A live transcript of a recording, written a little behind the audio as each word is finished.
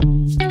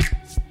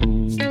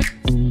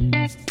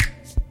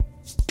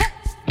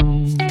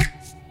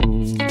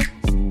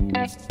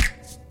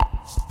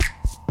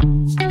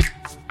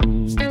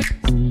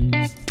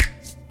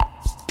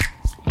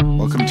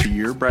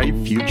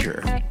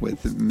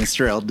with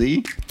Mr.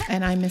 LD.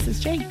 And I'm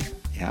Mrs. J.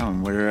 Yeah,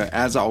 and we're,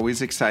 as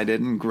always, excited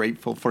and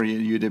grateful for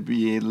you to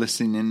be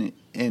listening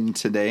in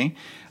today.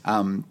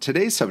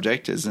 Today's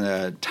subject is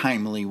a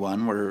timely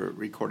one. We're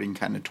recording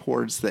kind of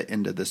towards the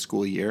end of the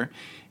school year,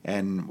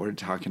 and we're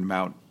talking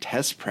about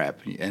test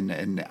prep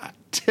and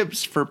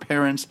tips for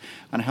parents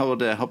on how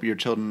to help your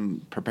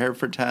children prepare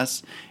for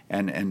tests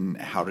and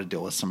how to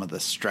deal with some of the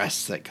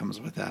stress that comes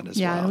with that as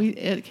well. Yeah,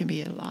 it can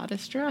be a lot of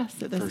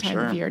stress at this time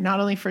sure. of year, not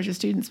only for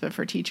students, but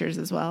for teachers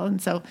as well.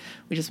 And so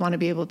we just want to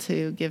be able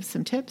to give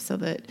some tips so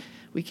that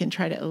we can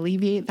try to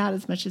alleviate that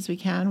as much as we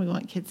can. We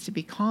want kids to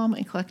be calm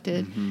and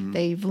collected. Mm-hmm.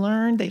 They've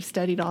learned, they've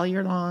studied all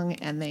year long,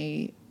 and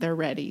they're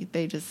ready.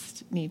 They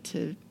just need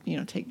to,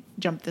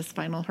 jump this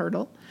final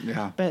hurdle.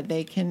 Yeah. But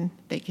they can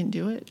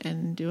do it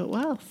and do it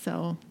well.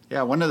 So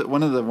yeah, one of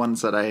the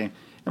ones that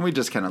and we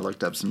just kind of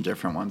looked up some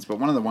different ones, but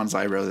one of the ones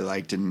I really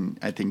liked, and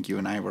I think you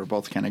and I were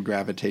both kind of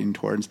gravitating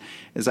towards,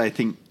 is I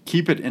think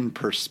keep it in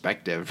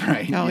perspective,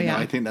 right? Oh, yeah.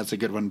 I think that's a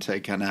good one to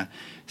kind of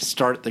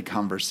start the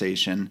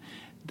conversation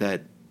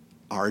that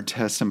are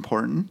tests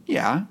important?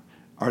 Yeah.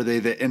 Are they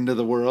the end of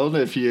the world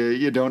if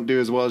you don't do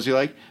as well as you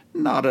like?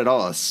 Not at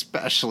all,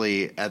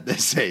 especially at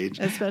this age.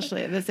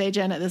 Especially at this age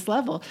and at this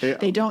level. Yeah.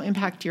 They don't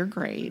impact your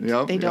grade.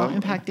 Yep, they don't yep.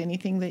 impact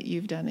anything that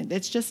you've done.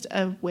 It's just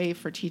a way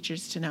for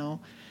teachers to know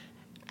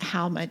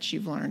how much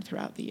you've learned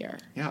throughout the year.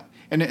 Yeah.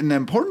 And the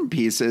important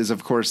piece is,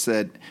 of course,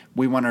 that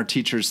we want our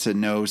teachers to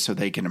know so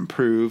they can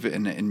improve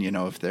and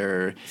if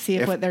they're... See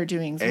if what they're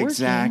doing is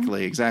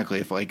Exactly.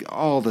 working. If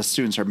all the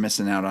students are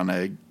missing out on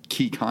a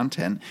key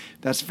content,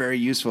 that's very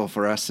useful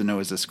for us to know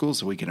as a school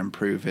so we can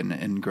improve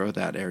and grow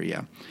that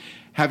area.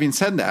 Having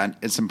said that,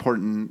 it's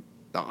important,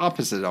 the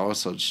opposite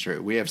also is true.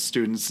 We have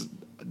students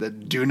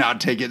that do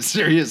not take it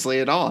seriously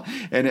at all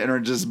and are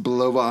just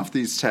blow off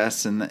these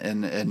tests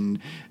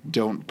and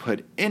don't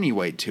put any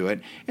weight to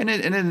it. And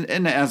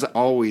as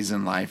always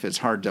in life, it's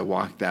hard to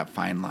walk that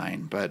fine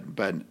line, but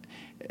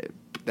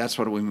that's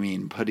what we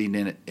mean, putting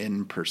it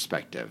in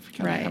perspective,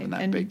 kind of having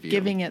that and big view.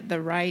 Giving it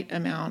the right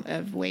amount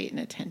of weight and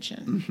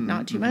attention. Mm-hmm,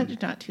 not too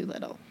much, not too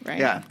little, right?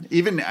 Yeah.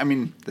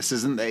 This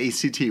isn't the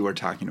ACT we're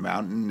talking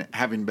about, and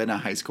having been a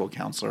high school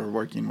counselor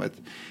working with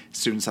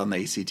students on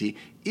the ACT,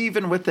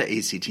 even with the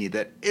ACT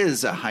that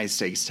is a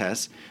high-stakes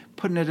test,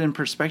 putting it in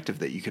perspective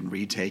that you can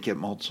retake it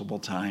multiple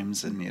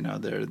times, and,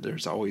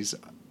 there's always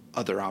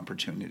other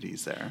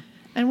opportunities there.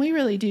 And we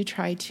really do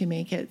try to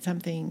make it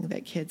something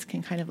that kids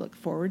can kind of look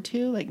forward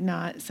to, like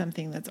not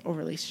something that's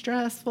overly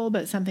stressful,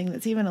 but something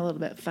that's even a little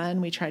bit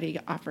fun. We try to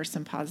offer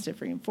some positive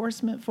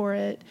reinforcement for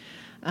it.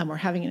 We're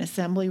having an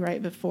assembly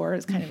right before.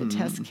 It's kind of a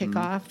test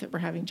kickoff that we're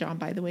having John,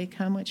 by the way,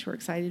 come, which we're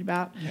excited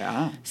about.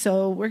 Yeah.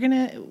 So we're going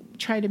to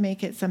try to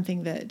make it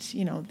something that,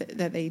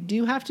 that they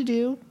do have to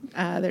do.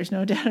 There's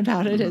no doubt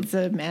about it. It's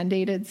a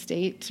mandated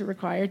state to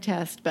require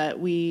test, but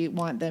we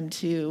want them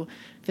to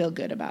feel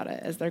good about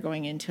it as they're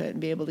going into it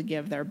and be able to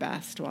give their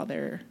best while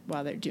they're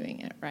doing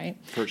it, right?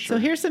 For sure. So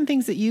here's some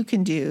things that you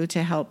can do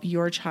to help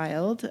your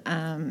child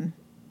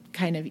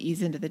kind of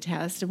ease into the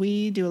test.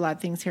 We do a lot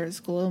of things here at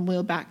school, and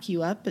we'll back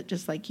you up, but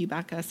just like you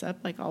back us up,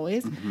 like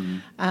always.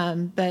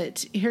 Mm-hmm.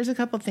 But here's a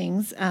couple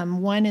things.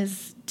 One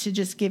is to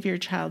just give your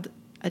child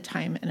a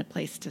time and a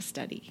place to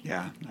study.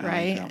 Yeah.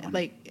 Right?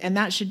 And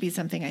that should be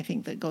something I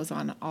think that goes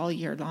on all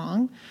year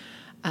long.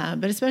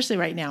 But especially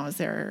right now, as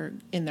they're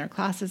in their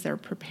classes, they're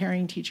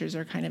preparing, teachers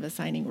are kind of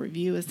assigning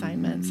review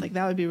assignments. Mm-hmm. Like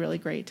that would be really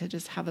great to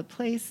just have a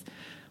place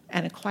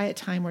and a quiet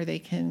time where they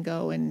can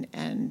go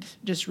and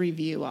just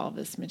review all of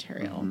this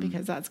material,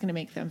 because that's going to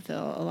make them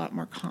feel a lot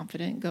more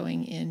confident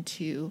going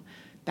into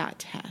that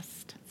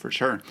test. For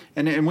sure.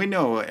 And we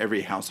know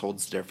every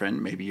household's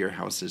different. Maybe your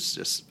house is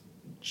just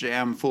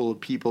jam full of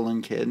people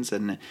and kids,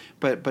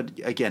 but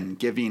again,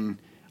 giving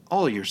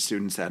all your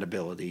students that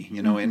ability,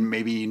 and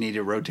maybe you need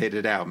to rotate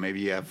it out. Maybe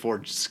you have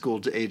 4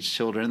 school-age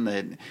children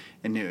that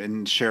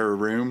and share a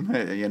room,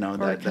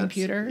 or a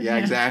computer. Yeah,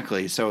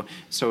 exactly. So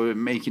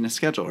making a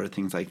schedule or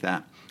things like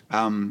that.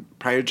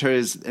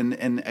 Prioritize,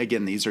 and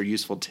again, these are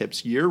useful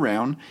tips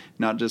year-round,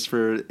 not just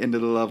for end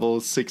of the level,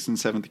 6th and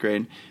 7th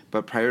grade,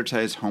 but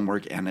prioritize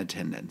homework and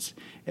attendance.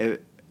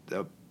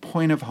 The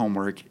point of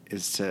homework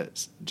is to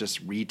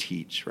just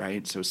reteach,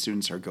 right? So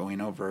students are going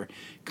over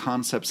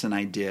concepts and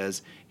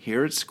ideas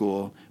here at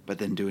school, but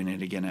then doing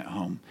it again at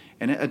home.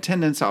 And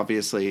attendance,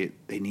 obviously,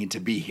 they need to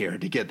be here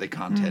to get the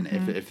content.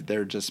 Mm-hmm. If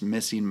they're just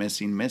missing, they're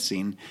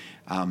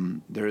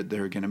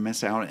going to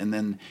miss out. And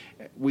then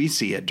we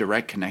see a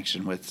direct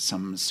connection with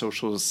some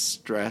social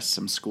stress,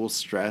 some school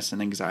stress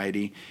and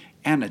anxiety,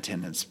 and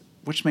attendance,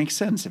 which makes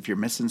sense. If you're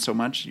missing so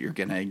much, you're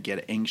going to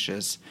get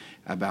anxious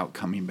about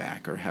coming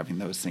back or having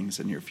those things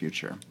in your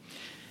future.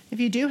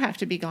 If you do have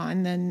to be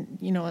gone, then,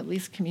 at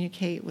least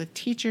communicate with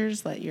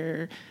teachers, let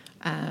your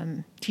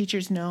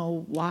teachers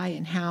know why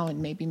and how,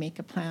 and maybe make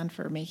a plan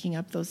for making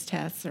up those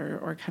tests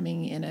or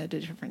coming in at a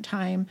different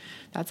time.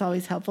 That's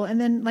always helpful.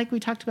 And then, like we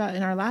talked about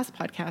in our last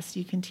podcast,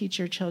 you can teach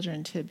your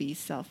children to be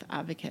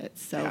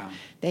self-advocates. So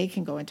they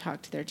can go and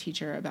talk to their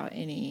teacher about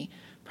any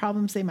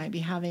problems they might be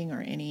having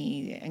or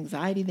any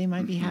anxiety they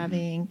might be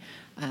having.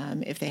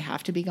 If they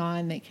have to be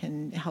gone, they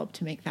can help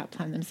to make that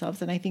plan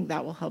themselves. And I think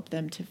that will help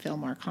them to feel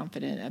more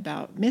confident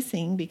about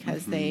missing,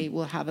 because they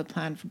will have a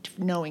plan for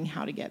knowing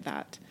how to get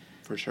that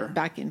For sure.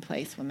 back in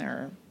place when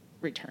they're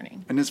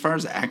returning. And as far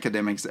as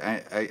academics,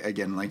 I,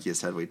 again, like you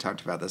said, we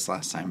talked about this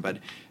last time, but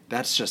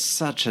that's just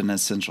such an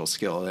essential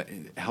skill,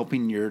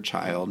 helping your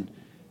child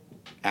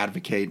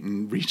advocate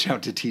and reach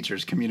out to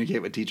teachers,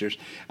 communicate with teachers.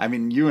 I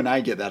mean, you and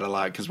I get that a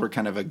lot because we're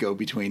kind of a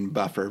go-between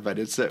buffer, but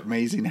it's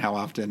amazing how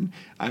often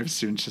I have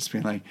students just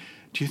being like,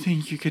 do you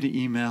think you could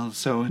email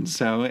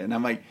so-and-so? And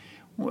I'm like,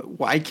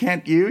 why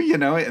can't you? You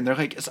know, and they're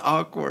like, it's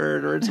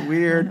awkward or it's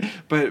weird,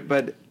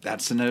 but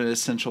that's an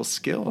essential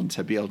skill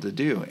to be able to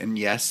do. And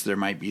yes, there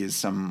might be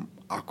some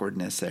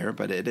awkwardness there,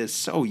 but it is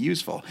so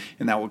useful,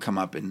 and that will come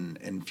up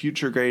in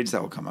future grades.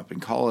 That will come up in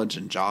college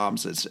and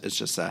jobs. It's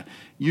just a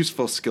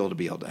useful skill to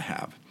be able to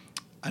have.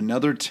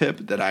 Another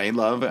tip that I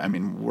love, I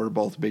mean, we're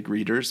both big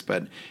readers,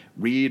 but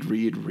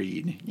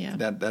read. Yeah.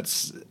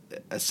 That's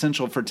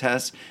essential for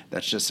tests.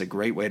 That's just a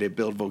great way to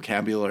build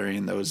vocabulary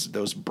and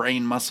those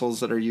brain muscles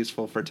that are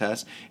useful for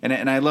tests.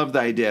 And I love the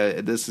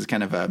idea. This is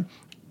kind of a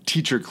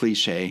teacher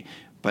cliche,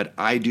 but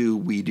I do,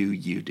 we do,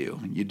 you do.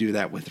 You do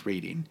that with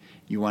reading.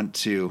 You want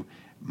to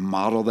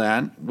model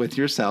that with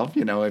yourself.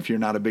 You know, if you're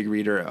not a big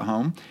reader at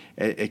home,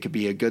 it could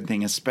be a good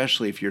thing,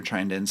 especially if you're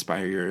trying to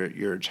inspire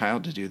your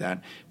child to do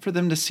that, for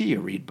them to see you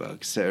read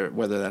books,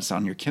 whether that's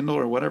on your Kindle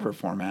or whatever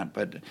format,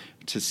 but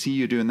to see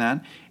you doing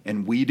that.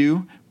 And we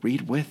do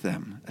read with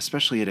them,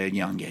 especially at a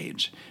young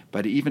age.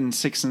 But even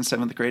 6th and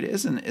 7th grade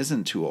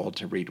isn't too old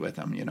to read with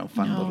them, you know,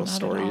 fun little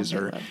stories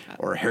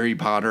or Harry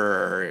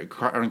Potter or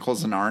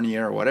Chronicles of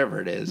Narnia or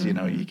whatever it is, you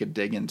know, you could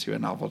dig into a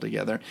novel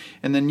together.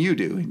 And then you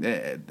do.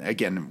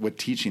 Again, with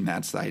teaching,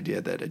 that's the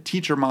idea that a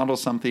teacher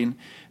models something,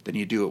 then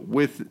you do it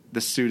with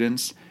the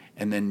students,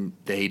 and then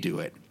they do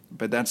it.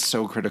 But that's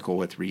so critical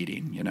with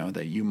reading, you know,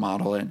 that you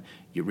model it,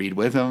 you read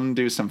with them,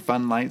 do some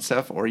fun light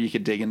stuff, or you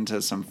could dig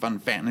into some fun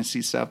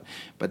fantasy stuff,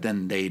 but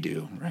then they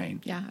do, right?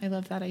 Yeah, I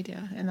love that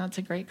idea. And that's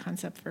a great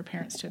concept for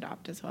parents to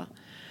adopt as well.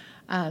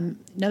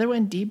 Another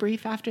one,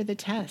 debrief after the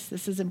test.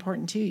 This is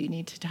important too. You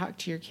need to talk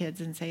to your kids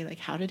and say, like,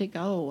 how did it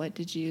go? What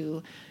did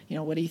you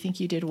what do you think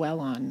you did well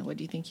on? What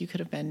do you think you could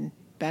have been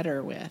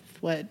better with?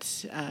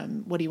 What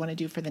do you want to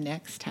do for the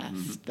next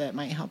test that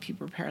might help you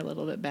prepare a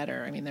little bit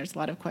better? I mean, there's a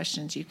lot of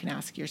questions you can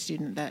ask your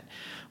student that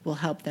will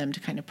help them to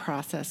kind of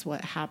process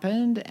what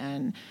happened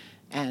and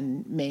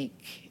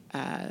make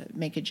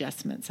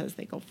adjustments as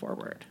they go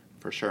forward.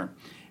 For sure.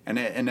 And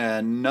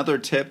another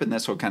tip, and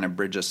this will kind of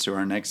bridge us to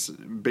our next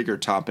bigger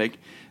topic,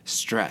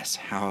 stress,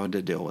 how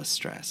to deal with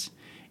stress.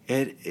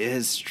 It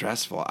is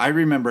stressful. I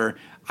remember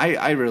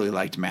I really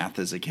liked math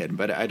as a kid,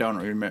 but I don't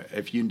remember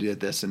if you did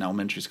this in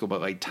elementary school, but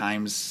like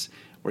times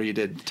where you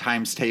did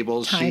times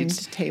tables,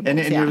 sheets. And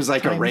it was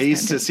like a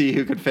race to see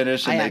who could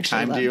finish, and they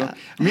timed you. That.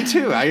 Me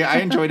too. I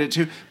enjoyed it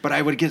too, but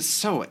I would get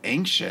so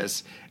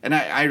anxious. And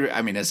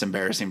I mean, it's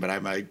embarrassing, but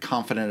I'm a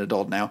confident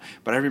adult now.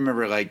 But I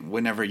remember, like,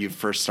 whenever you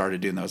first started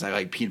doing those, I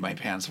like peed my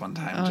pants one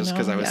time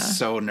because I was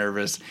so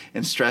nervous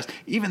and stressed,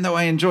 even though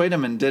I enjoyed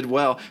them and did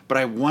well. But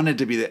I wanted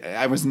to be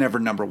I was never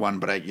number one,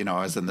 but I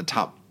was in the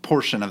top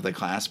portion of the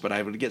class, but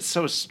I would get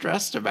so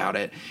stressed about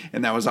it.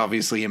 And that was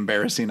obviously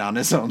embarrassing on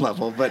its own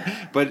level.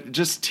 But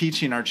just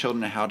teaching our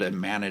children how to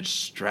manage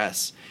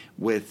stress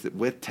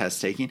with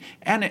test taking,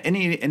 and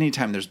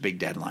anytime there's big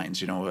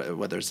deadlines,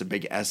 whether it's a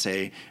big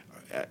essay.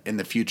 In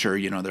the future,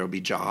 there will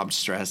be job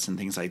stress and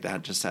things like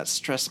that. Just that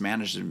stress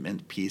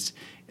management piece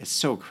is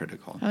so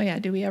critical. Oh, yeah.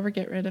 Do we ever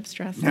get rid of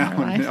stress in our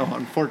life? No,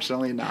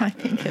 unfortunately not. I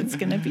think it's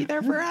going to be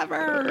there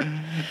forever.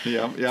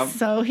 Yep.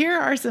 So here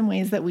are some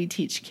ways that we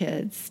teach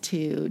kids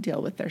to deal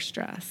with their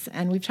stress.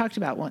 And we've talked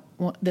about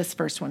this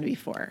first one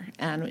before.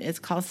 And it's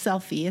called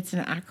SELFIE. It's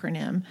an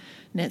acronym.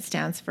 And it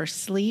stands for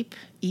sleep,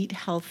 eat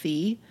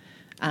healthy,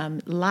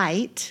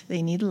 light.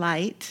 They need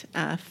light,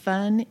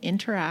 fun,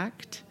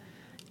 interact,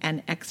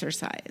 and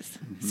exercise.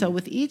 So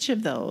with each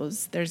of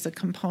those, there's a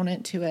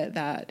component to it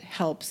that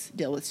helps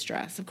deal with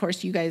stress. Of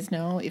course, you guys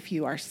know if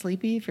you are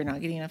sleepy, if you're not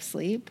getting enough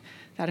sleep,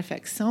 that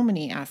affects so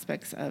many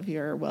aspects of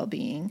your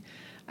well-being.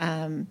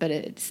 But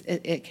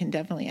it can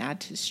definitely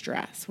add to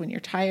stress. When you're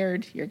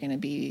tired, you're going to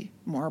be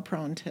more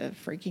prone to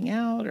freaking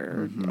out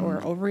or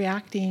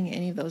overreacting,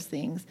 any of those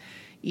things.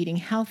 Eating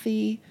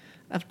healthy.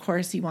 Of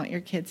course, you want your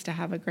kids to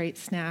have a great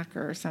snack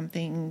or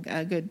something,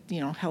 a good,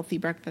 healthy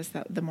breakfast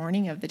the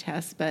morning of the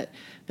test, but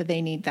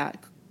they need that,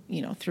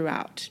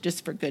 throughout,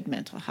 just for good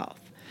mental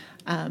health.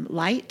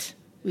 Light,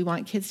 we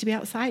want kids to be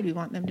outside. We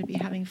want them to be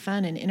having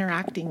fun and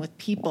interacting with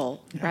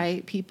people,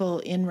 right? People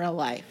in real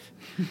life.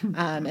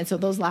 And so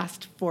those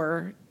last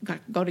four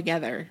go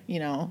together,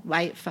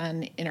 light,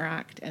 fun,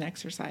 interact, and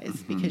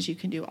exercise, because you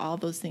can do all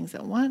those things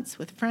at once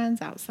with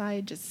friends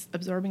outside, just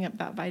absorbing up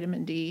that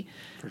vitamin D.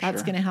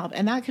 That's going to help.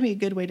 And that can be a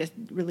good way to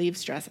relieve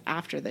stress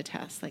after the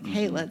test. Like,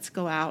 hey, let's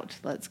go out,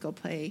 let's go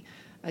play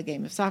a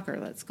game of soccer.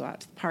 Let's go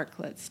out to the park.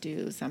 Let's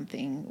do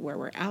something where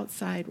we're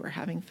outside, we're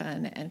having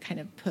fun, and kind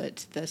of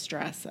put the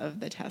stress of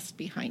the test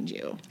behind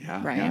you.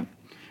 Yeah, right? Yeah.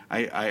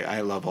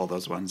 I love all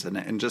those ones.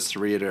 And just to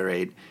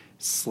reiterate,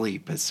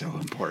 sleep is so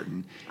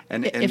important.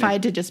 And if I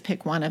had to just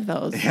pick one of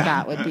those,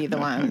 that would be the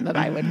one that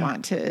I would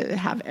want to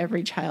have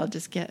every child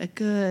just get a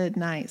good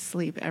night's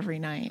sleep every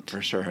night.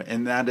 For sure.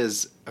 And that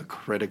is a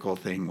critical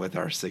thing with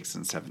our 6th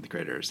and 7th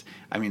graders.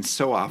 I mean,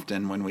 so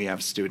often when we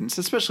have students,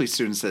 especially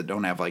students that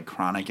don't have like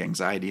chronic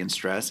anxiety and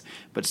stress,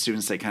 but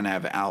students that kind of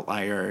have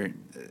outlier,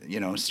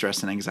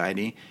 stress and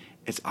anxiety,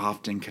 it's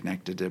often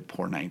connected to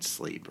poor night's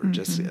sleep, or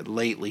just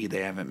lately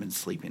they haven't been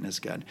sleeping as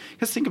good.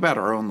 Because think about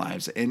our own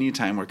lives.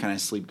 Anytime we're kind of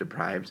sleep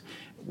deprived,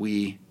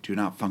 we do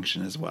not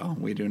function as well.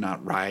 We do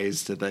not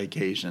rise to the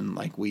occasion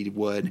like we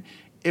would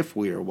if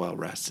we are well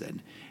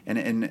rested.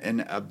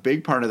 And a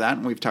big part of that,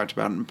 and we've talked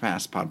about in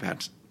past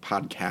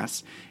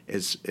podcasts,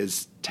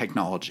 is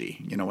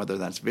technology. Whether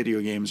that's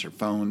video games or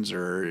phones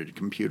or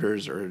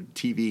computers or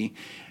TV.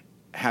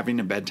 Having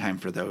a bedtime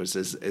for those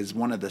is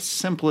one of the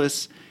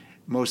simplest,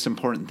 most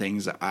important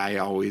things. I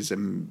always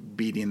am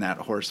beating that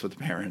horse with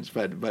parents,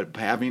 but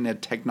having a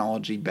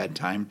technology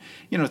bedtime,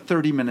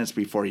 30 minutes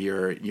before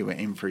you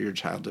aim for your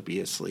child to be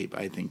asleep,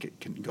 I think it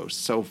can go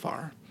so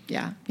far.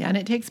 Yeah, and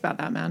it takes about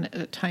that amount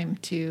of time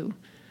to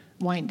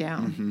wind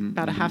down,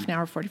 about a half an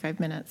hour, 45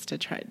 minutes to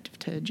try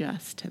to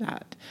adjust to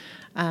that.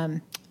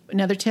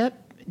 Another tip,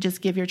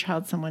 just give your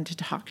child someone to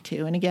talk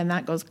to. And again,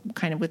 that goes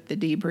kind of with the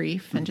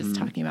debrief and just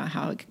talking about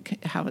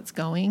how it's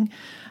going.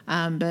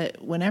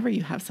 But whenever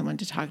you have someone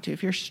to talk to,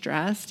 if you're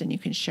stressed and you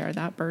can share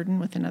that burden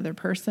with another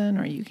person,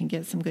 or you can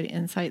get some good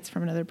insights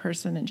from another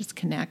person and just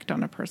connect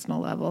on a personal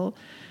level,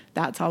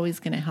 that's always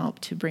going to help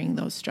to bring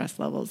those stress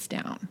levels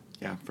down.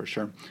 Yeah, for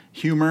sure.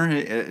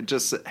 Humor,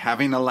 just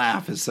having a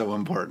laugh is so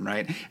important,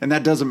 right? And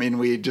that doesn't mean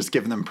we just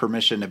give them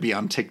permission to be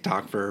on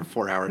TikTok for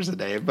 4 hours a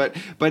day, but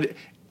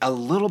a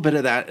little bit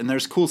of that, and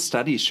there's cool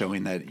studies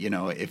showing that,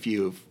 if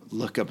you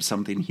look up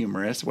something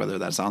humorous, whether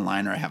that's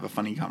online or have a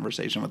funny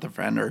conversation with a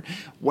friend or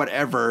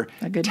whatever,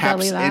 a good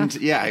belly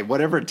laugh.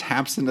 Whatever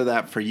taps into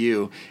that for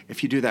you,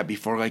 if you do that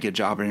before like a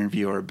job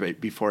interview or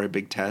before a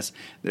big test,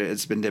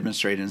 it's been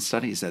demonstrated in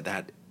studies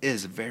that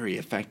is very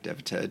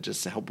effective to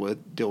just help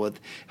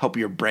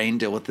your brain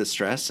deal with the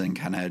stress and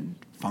kind of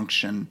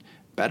function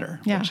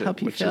better. Yeah,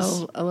 help you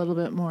feel a little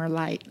bit more a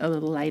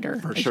little lighter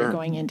as you're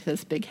going into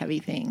this big, heavy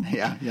thing.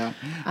 Yeah.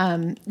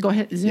 Go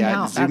ahead, zoom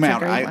out. Zoom That's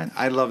out. A great one.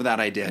 I love that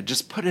idea.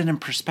 Just put it in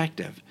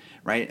perspective,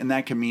 right? And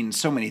that can mean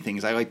so many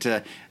things. I like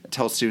to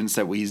tell students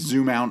that we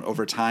zoom out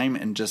over time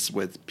and just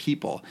with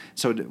people.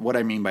 So what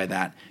I mean by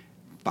that,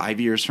 5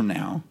 years from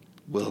now,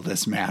 will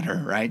this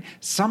matter, right?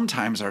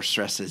 Sometimes our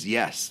stress is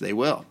yes, they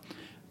will.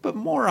 But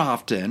more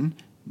often,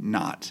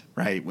 not,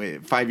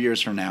 right? 5 years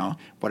from now,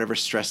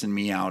 whatever's stressing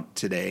me out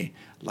today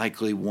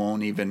likely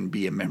won't even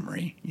be a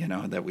memory,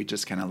 that we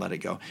just kind of let it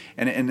go.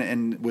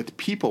 And with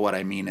people, what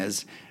I mean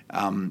is,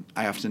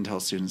 I often tell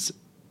students,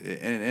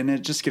 and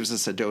it just gives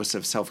us a dose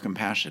of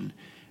self-compassion,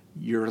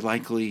 you're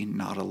likely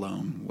not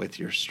alone with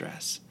your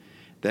stress.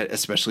 That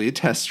especially a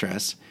test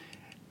stress,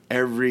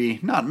 maybe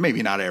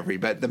not every,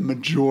 but the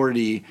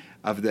majority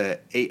of the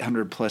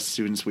 800 plus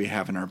students we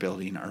have in our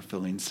building are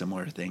feeling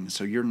similar things.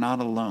 So you're not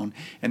alone.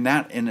 And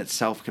that in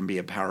itself can be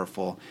a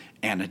powerful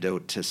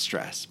antidote to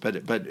stress.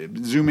 But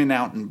zooming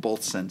out in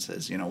both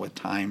senses, with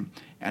time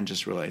and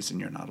just realizing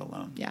you're not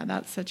alone. Yeah,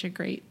 that's such a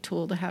great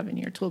tool to have in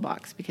your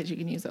toolbox because you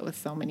can use it with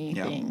so many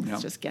things. Yep.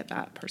 Just get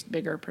that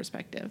bigger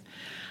perspective.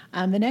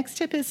 The next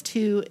tip is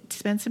to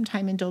spend some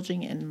time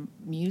indulging in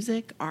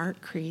music,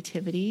 art,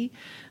 creativity.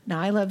 Now,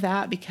 I love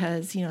that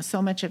because,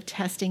 so much of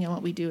testing and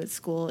what we do at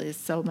school is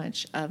so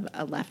much of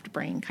a left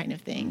brain kind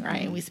of thing,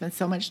 right? And we spend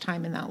so much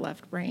time in that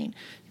left brain.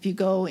 If you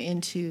go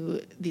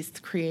into this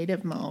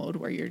creative mode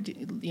where you're,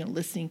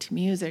 listening to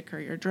music or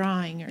you're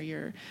drawing or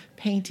you're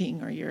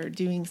painting or you're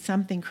doing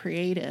something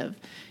creative,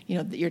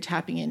 you're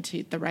tapping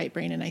into the right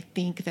brain. And I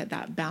think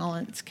that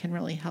balance can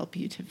really help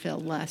you to feel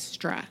less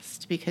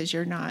stressed because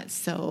you're not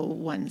so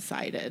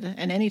one-sided.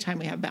 And anytime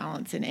we have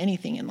balance in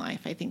anything in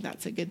life, I think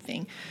that's a good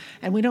thing.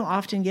 And we don't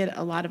often get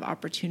a lot of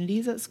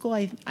opportunities at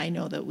school. I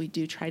know that we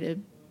do try to,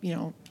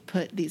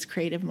 put these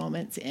creative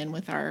moments in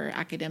with our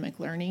academic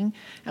learning.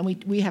 And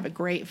we have a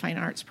great fine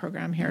arts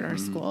program here at our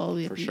school.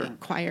 We have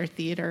choir,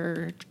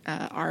 theater,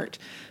 art,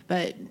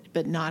 but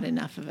not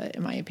enough of it,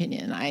 in my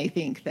opinion. I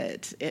think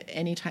that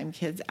anytime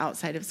kids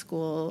outside of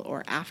school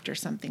or after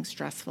something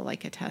stressful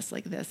like a test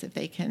like this, if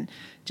they can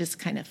just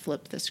kind of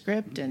flip the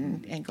script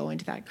and go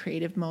into that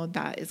creative mode,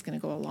 that is going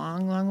to go a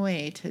long, long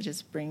way to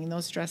just bringing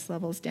those stress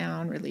levels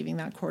down, relieving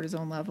that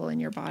cortisol level in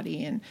your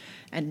body,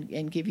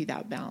 and give you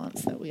that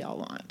balance that we all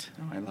want.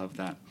 Oh, I love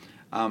that.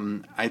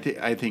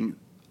 I think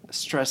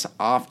stress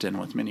often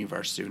with many of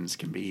our students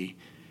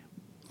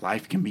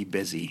life can be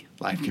busy.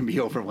 Life can be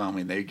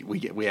overwhelming.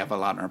 We have a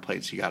lot on our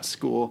plates. You got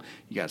school,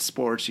 you got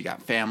sports, you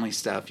got family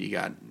stuff, you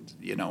got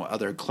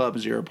other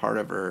clubs you're a part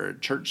of or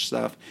church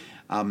stuff.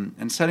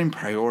 And setting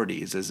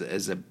priorities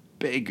is a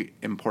big,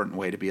 important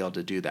way to be able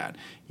to do that.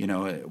 You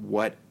know,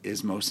 what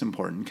is most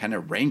important, kind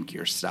of rank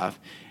your stuff.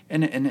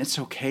 And it's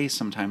okay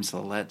sometimes to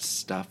let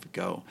stuff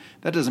go.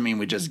 That doesn't mean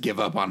we just give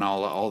up on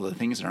all the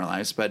things in our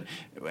lives, but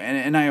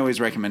and I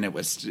always recommend it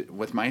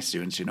with my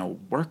students, you know,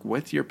 work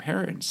with your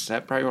parents,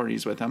 set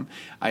priorities with them.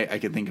 I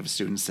can think of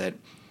students that,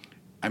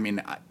 I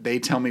mean, they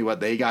tell me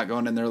what they got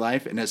going in their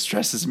life, and it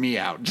stresses me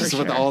out just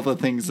with all the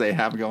things they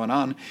have going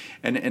on.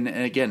 And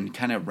again,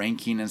 kind of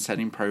ranking and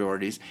setting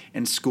priorities.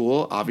 In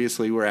school,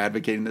 obviously, we're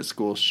advocating that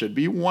school should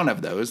be one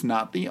of those,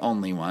 not the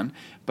only one,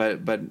 but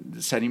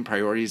setting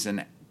priorities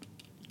and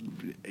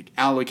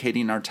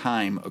allocating our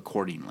time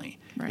accordingly.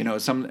 Right. You know,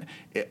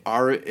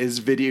 is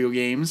video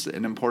games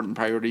an important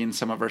priority in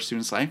some of our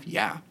students' life?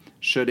 Yeah.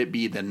 Should it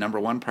be the number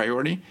one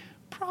priority?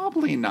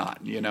 Probably not,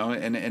 you know,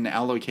 and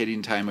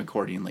allocating time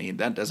accordingly.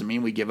 That doesn't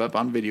mean we give up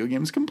on video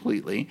games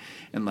completely,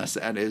 unless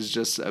that is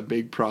just a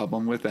big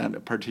problem with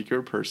that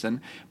particular person,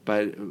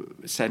 but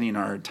setting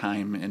our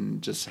time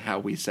and just how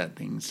we set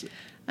things.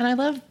 And I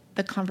love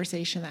the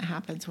conversation that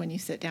happens when you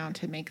sit down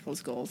to make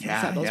those goals and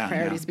set those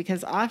priorities,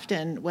 because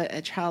often what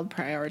a child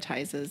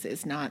prioritizes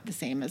is not the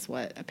same as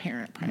what a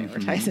parent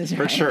prioritizes. Mm-hmm.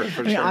 For sure.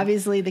 I mean,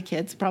 obviously the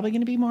kid's probably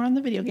going to be more on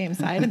the video game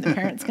side and the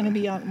parent's going to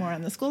be more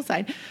on the school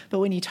side. But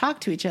when you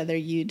talk to each other,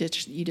 you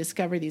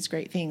discover these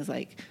great things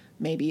like,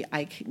 maybe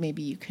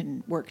you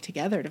can work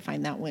together to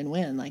find that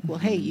win-win. Like, well,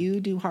 hey, you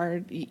do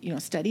hard,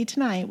 study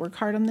tonight, work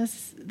hard on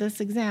this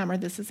exam or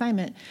this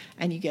assignment,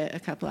 and you get a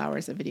couple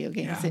hours of video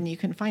games, and you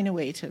can find a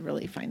way to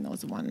really find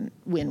those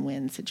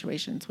win-win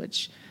situations,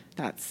 which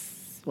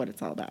that's what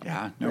it's all about.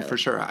 Yeah, no, really. For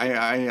sure.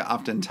 I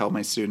often tell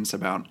my students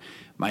about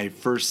my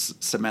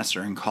first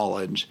semester in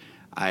college.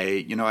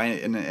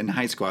 In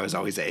high school, I was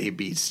always an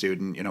A-B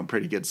student,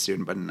 pretty good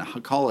student. But in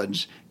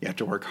college, you have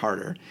to work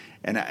harder.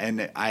 And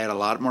I had a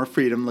lot more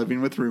freedom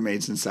living with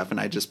roommates and stuff. And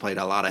I just played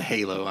a lot of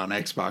Halo on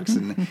Xbox.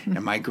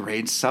 And my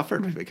grades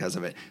suffered because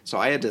of it. So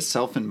I had to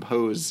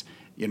self-impose,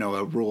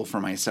 a rule for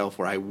myself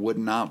where I would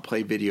not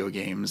play video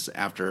games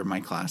after my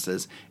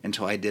classes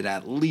until I did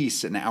at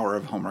least an hour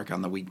of homework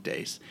on the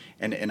weekdays.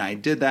 And I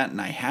did that,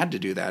 and I had to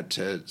do that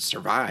to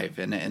survive.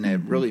 And it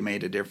really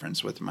made a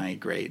difference with my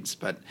grades.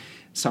 But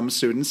some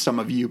students, some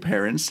of you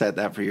parents set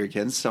that for your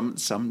kids.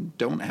 Some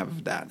don't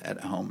have that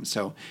at home.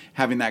 So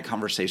having that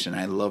conversation,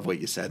 I love what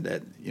you said,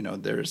 that,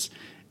 there's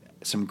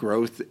some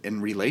growth in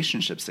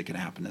relationships that can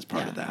happen as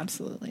part of that.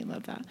 Absolutely.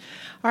 Love that.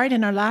 All right.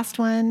 And our last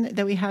one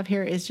that we have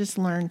here is just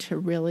learn to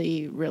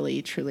really,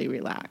 really, truly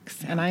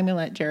relax. Yeah. And I'm going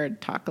to let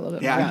Jared talk a little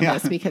bit more about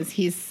this, because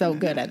he's so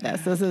good at this.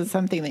 This is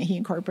something that he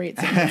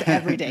incorporates in his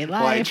everyday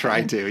life. Well, I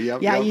try to.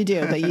 Yep. You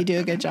do, but you do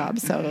a good job.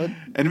 So,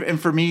 and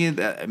for me,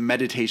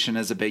 meditation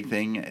is a big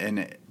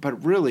thing.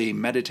 But really,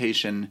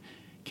 meditation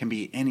can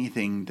be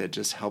anything that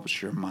just helps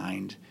your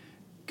mind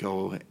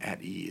go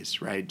at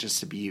ease, right? Just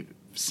to be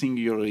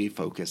singularly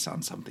focus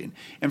on something.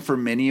 And for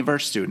many of our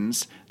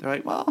students, they're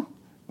like, well,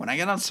 when I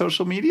get on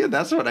social media,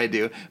 that's what I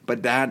do.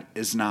 But that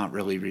is not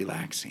really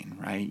relaxing,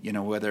 right?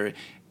 Whether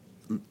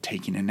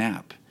taking a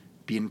nap,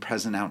 being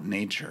present out in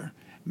nature,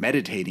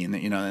 meditating,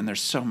 and there's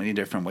so many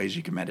different ways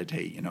you can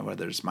meditate,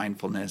 whether it's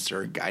mindfulness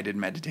or guided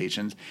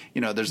meditations,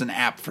 there's an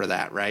app for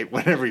that, right?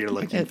 Whatever you're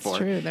looking for. It's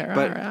true. There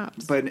are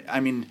apps. But I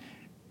mean,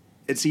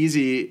 it's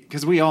easy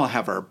because we all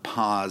have our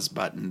pause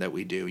button that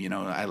we do.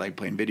 I like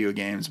playing video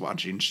games,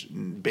 watching,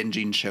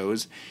 binging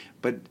shows,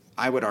 but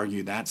I would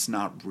argue that's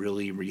not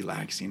really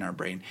relaxing our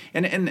brain.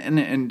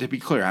 And to be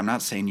clear, I'm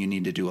not saying you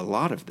need to do a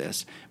lot of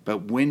this,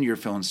 but when you're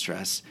feeling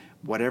stressed,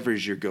 whatever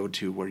is your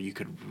go-to where you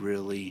could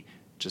really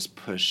just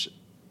push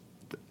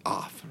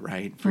off,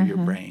 right, for your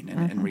brain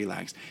and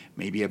relax.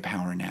 Maybe a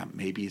power nap,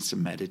 maybe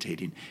some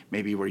meditating,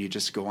 maybe where you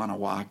just go on a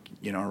walk,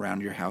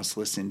 around your house,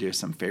 listening to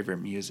some favorite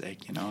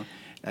music,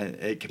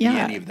 It could be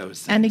any of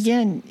those things. And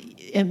again,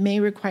 it may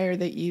require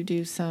that you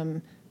do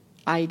some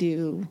I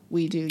do,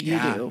 we do, you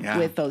do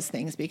with those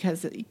things,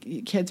 because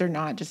kids are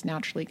not just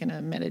naturally going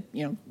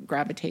to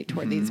gravitate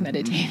toward these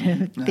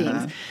meditative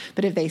things.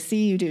 But if they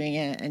see you doing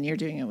it and you're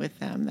doing it with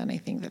them, then I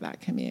think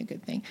that can be a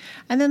good thing.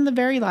 And then the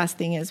very last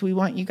thing is we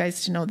want you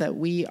guys to know that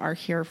we are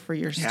here for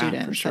your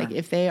students. For sure. Like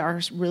if they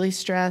are really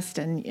stressed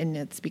and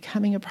it's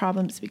becoming a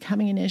problem, it's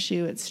becoming an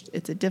issue,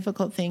 it's a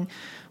difficult thing,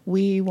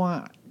 we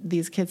want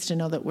these kids to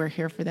know that we're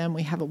here for them.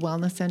 We have a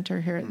wellness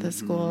center here at the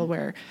school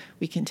where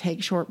we can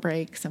take short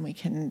breaks and we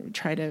can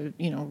try to,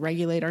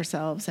 regulate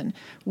ourselves, and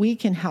we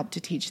can help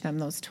to teach them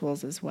those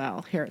tools as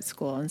well here at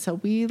school. And so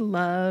we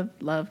love,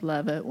 love,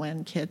 love it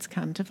when kids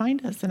come to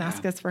find us and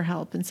ask us for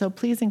help. And so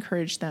please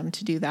encourage them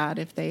to do that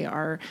if they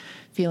are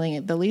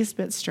feeling the least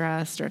bit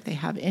stressed or if they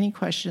have any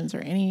questions or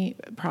any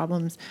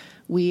problems.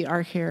 We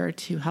are here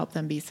to help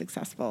them be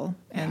successful.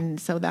 And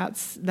so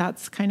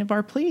that's kind of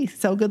our plea.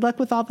 So good luck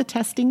with all the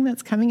testing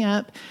that's coming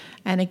up.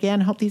 And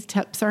again, hope these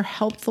tips are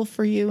helpful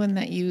for you and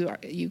that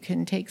you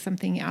can take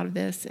something out of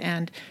this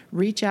and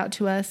reach out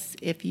to us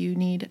if you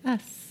need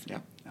us. Yeah,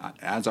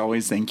 As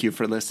always, thank you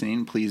for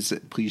listening. Please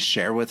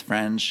share with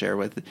friends, share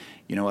with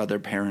other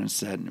parents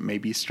that may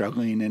be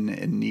struggling and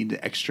need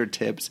extra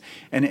tips,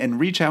 and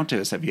reach out to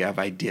us if you have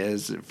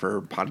ideas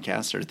for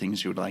podcasts or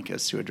things you would like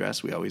us to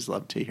address. We always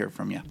love to hear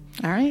from you.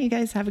 All right, you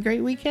guys have a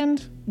great week, and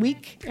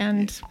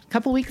a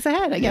couple weeks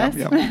ahead, I guess.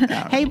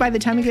 Yeah. Hey, by the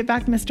time we get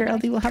back, Mr.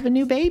 LD will have a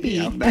new baby.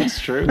 Yeah, that's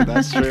true.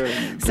 That's true.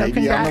 So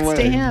Baby on the congrats way.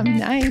 to him.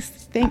 Nice.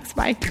 Thanks.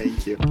 Bye.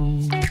 Thank you.